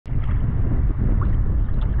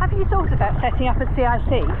you thought about setting up a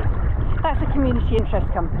CIC? That's a community interest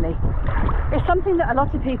company. It's something that a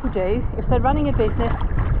lot of people do if they're running a business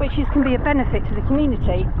which can be a benefit to the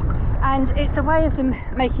community, and it's a way of them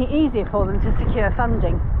making it easier for them to secure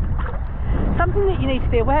funding. Something that you need to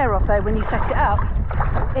be aware of though when you set it up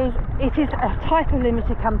is it is a type of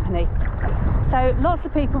limited company. So lots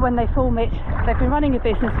of people, when they form it, they've been running a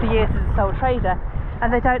business for years as a sole trader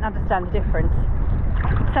and they don't understand the difference.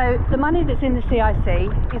 So the money that's in the CIC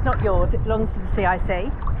is not yours, it belongs to the CIC.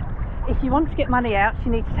 If you want to get money out,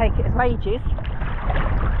 you need to take it as wages,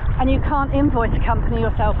 and you can't invoice a company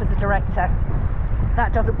yourself as a director.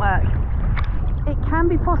 That doesn't work. It can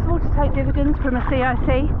be possible to take dividends from a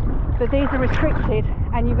CIC, but these are restricted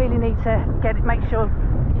and you really need to make sure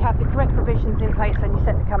you have the correct provisions in place when you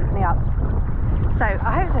set the company up. So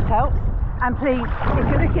I hope this helps, and please, if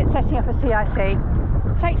you're looking at setting up a CIC,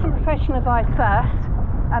 take some professional advice first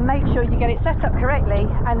and make sure you get it set up correctly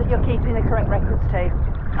and that you're keeping the correct records too.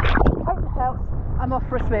 Hope this helps. I'm off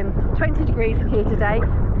for a swim. 20 degrees here today,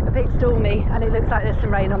 a bit stormy, and it looks like there's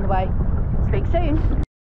some rain on the way. Speak soon.